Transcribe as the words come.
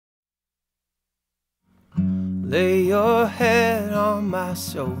Lay your head on my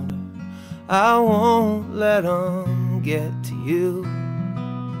shoulder, I won't let 'em get to you.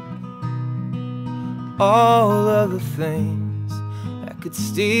 All of the things that could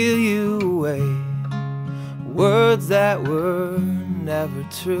steal you away, words that were never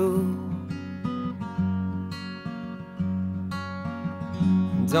true.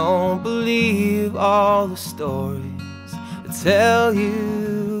 Don't believe all the stories that tell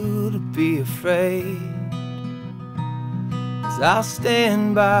you to be afraid, 'cause I'll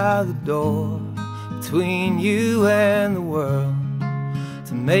stand by the door between you and the world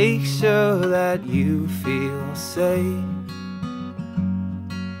to make sure that you feel safe.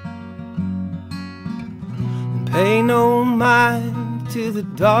 And pay no mind to the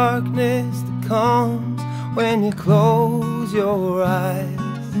darkness that comes when you close your eyes,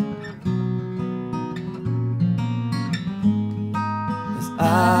 'cause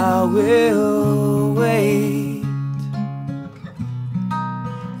I will wait,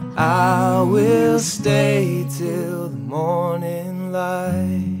 I will stay till the morning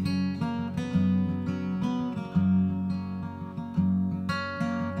light.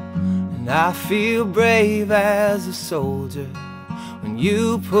 And I feel brave as a soldier when you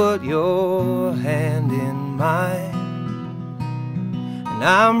put your hand in mine. And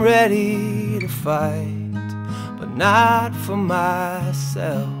I'm ready to fight, but not for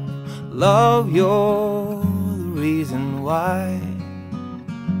myself. Love, you're the reason why.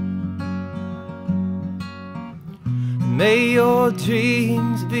 May your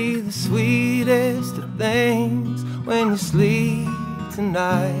dreams be the sweetest of things when you sleep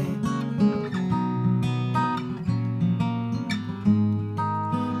tonight,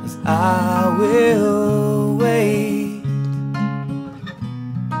 'cause I will wait,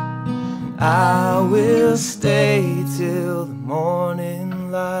 and I will stay till the morning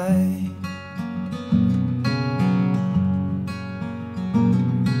light.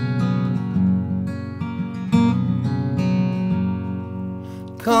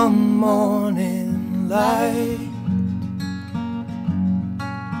 Come morning light,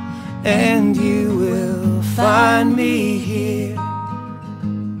 and you will find me here.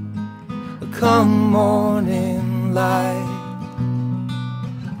 Come morning light,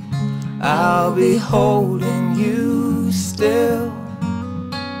 I'll be holding you still.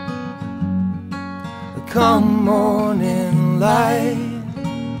 Come morning light,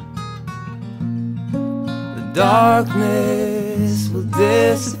 the darkness will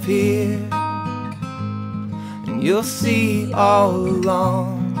disappear, and you'll see all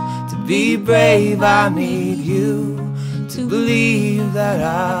along. To be brave, I need you to believe that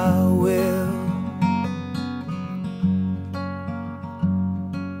I will.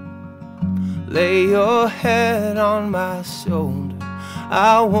 Lay your head on my shoulder,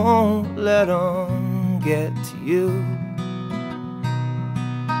 I won't let 'em get to you.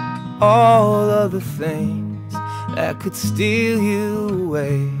 All of the things that could steal you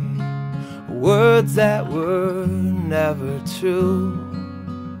away, words that were never true.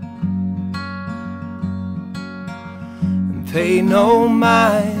 And pay no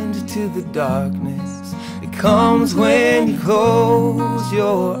mind to the darkness that comes when you close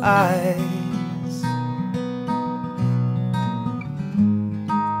your eyes,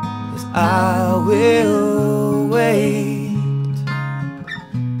 'cause I will wait,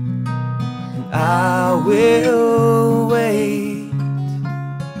 I will wait,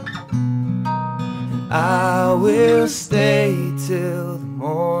 and I will stay till the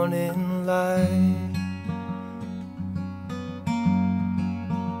morning light.